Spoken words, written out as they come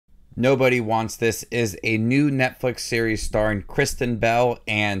Nobody Wants This is a new Netflix series starring Kristen Bell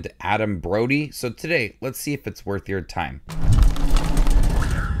and Adam Brody. So today, let's see if it's worth your time.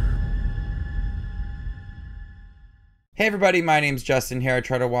 Hey everybody, my name's Justin here. I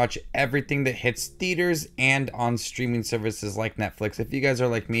try to watch everything that hits theaters and on streaming services like Netflix. If you guys are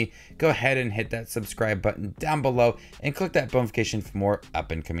like me, go ahead and hit that subscribe button down below and click that notification for more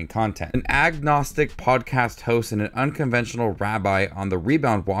up and coming content. An agnostic podcast host and an unconventional rabbi on the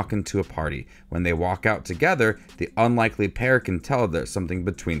rebound walk into a party. When they walk out together, the unlikely pair can tell there's something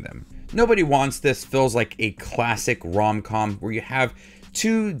between them. Nobody Wants This feels like a classic rom-com where you have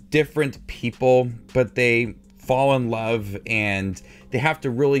two different people, but they fall in love and they have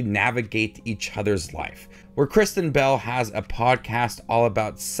to really navigate each other's life. Where Kristen Bell has a podcast all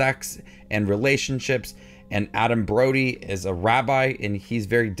about sex and relationships, and Adam Brody is a rabbi and he's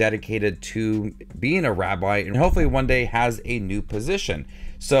very dedicated to being a rabbi and hopefully one day has a new position.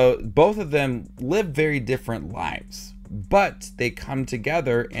 So both of them live very different lives, but they come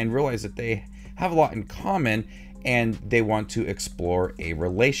together and realize that they have a lot in common and they want to explore a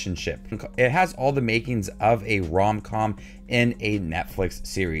relationship. It has all the makings of a rom-com in a Netflix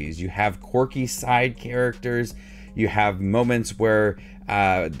series. You have quirky side characters. You have moments where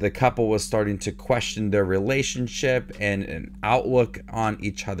the couple was starting to question their relationship and an outlook on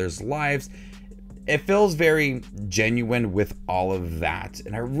each other's lives. It feels very genuine with all of that.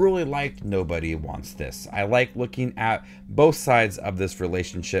 And I really liked Nobody Wants This. I like looking at both sides of this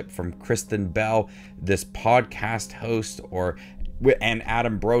relationship, from Kristen Bell, this podcast host, and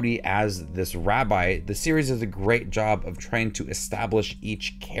Adam Brody as this rabbi. The series does a great job of trying to establish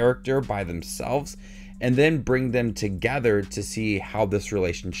each character by themselves and then bring them together to see how this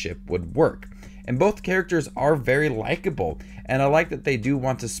relationship would work. And both characters are very likable. And I like that they do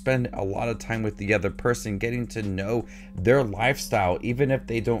want to spend a lot of time with the other person, getting to know their lifestyle, even if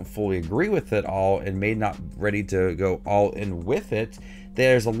they don't fully agree with it all and may not ready to go all in with it.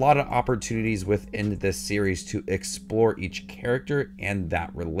 There's a lot of opportunities within this series to explore each character and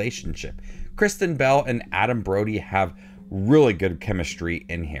that relationship. Kristen Bell and Adam Brody have really good chemistry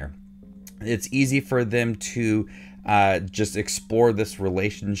in here. It's easy for them to just explore this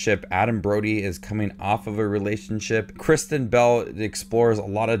relationship. Adam Brody is coming off of a relationship. Kristen Bell explores a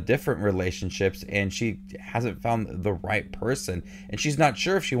lot of different relationships and she hasn't found the right person, and she's not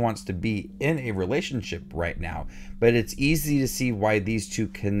sure if she wants to be in a relationship right now. But it's easy to see why these two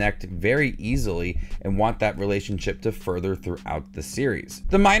connect very easily and want that relationship to further throughout the series.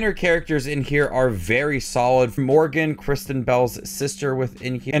 The minor characters in here are very solid. Morgan, Kristen Bell's sister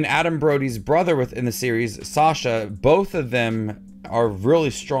within here, and Adam Brody's brother within the series, Sasha, both of them are really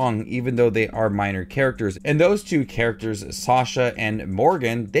strong, even though they are minor characters. And those two characters, Sasha and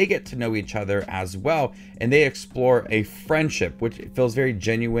Morgan, they get to know each other as well, and they explore a friendship which feels very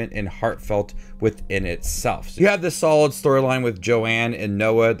genuine and heartfelt within itself. So you have this solid storyline with Joanne and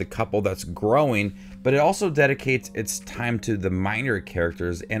Noah, the couple that's growing, but it also dedicates its time to the minor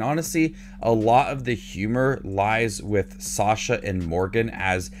characters. And honestly, a lot of the humor lies with Sasha and Morgan,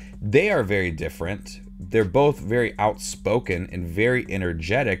 as they are very different. They're both very outspoken and very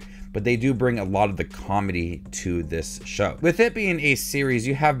energetic, but they do bring a lot of the comedy to this show. With it being a series,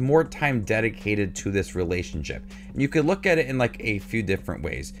 you have more time dedicated to this relationship. And you could look at it in like a few different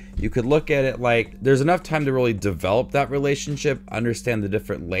ways. You could look at it like there's enough time to really develop that relationship, understand the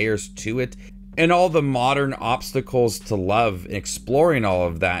different layers to it, and all the modern obstacles to love, and exploring all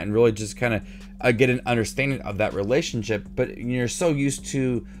of that and really just kind of get an understanding of that relationship. But you're so used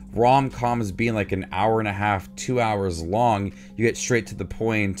to rom-coms being like an hour and a half, 2 hours long, you get straight to the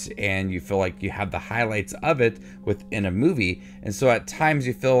point and you feel like you have the highlights of it within a movie. And so at times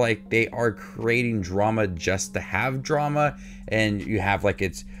you feel like they are creating drama just to have drama, and you have like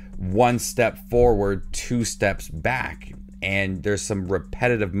it's one step forward, two steps back. And there's some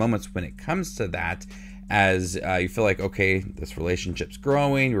repetitive moments when it comes to that, as you feel like, okay, this relationship's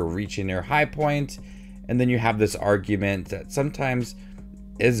growing, we're reaching their high point, and then you have this argument that sometimes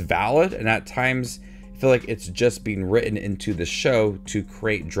is valid, and at times I feel like it's just being written into the show to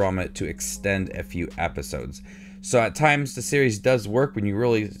create drama to extend a few episodes. So at times the series does work when you're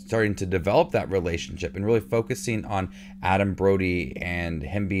really starting to develop that relationship and really focusing on Adam Brody and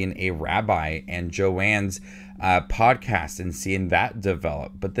him being a rabbi and Joanne's podcast and seeing that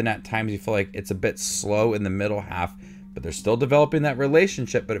develop. But then at times you feel like it's a bit slow in the middle half, but they're still developing that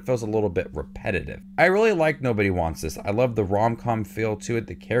relationship, but it feels a little bit repetitive. I really like Nobody Wants This. I love the rom-com feel to it.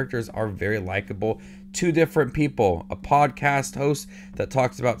 The characters are very likable. Two different people, a podcast host that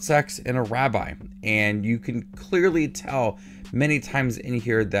talks about sex and a rabbi. And you can clearly tell many times in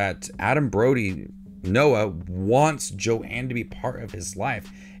here that Adam Brody Noah wants Joanne to be part of his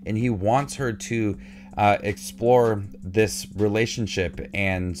life, and he wants her to explore this relationship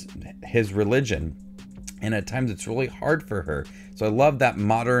and his religion. And at times it's really hard for her. So I love that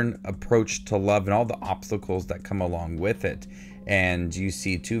modern approach to love and all the obstacles that come along with it. And you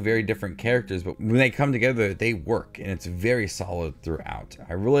see two very different characters, but when they come together, they work, and it's very solid throughout.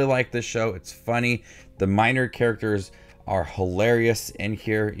 I really like this show. It's funny. The minor characters are hilarious in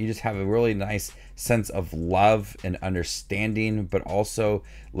here. You just have a really nice sense of love and understanding, but also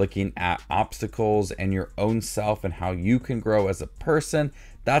looking at obstacles and your own self and how you can grow as a person.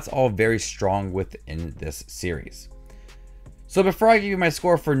 That's all very strong within this series. So before I give you my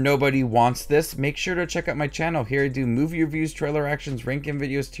score for Nobody Wants This, make sure to check out my channel. Here I do movie reviews, trailer actions, ranking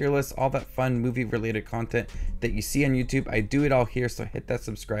videos, tier lists, all that fun movie related content that you see on YouTube. I do it all here, so hit that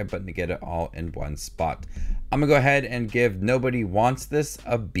subscribe button to get it all in one spot. I'm gonna go ahead and give Nobody Wants This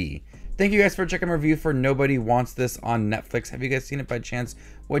a B. Thank you guys for checking my review for Nobody Wants This on Netflix. Have you guys seen it by chance?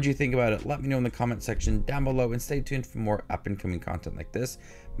 What'd you think about it? Let me know in the comment section down below, and stay tuned for more up and coming content like this.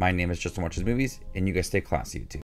 My name is Justin Watches Movies, and you guys stay classy, YouTube.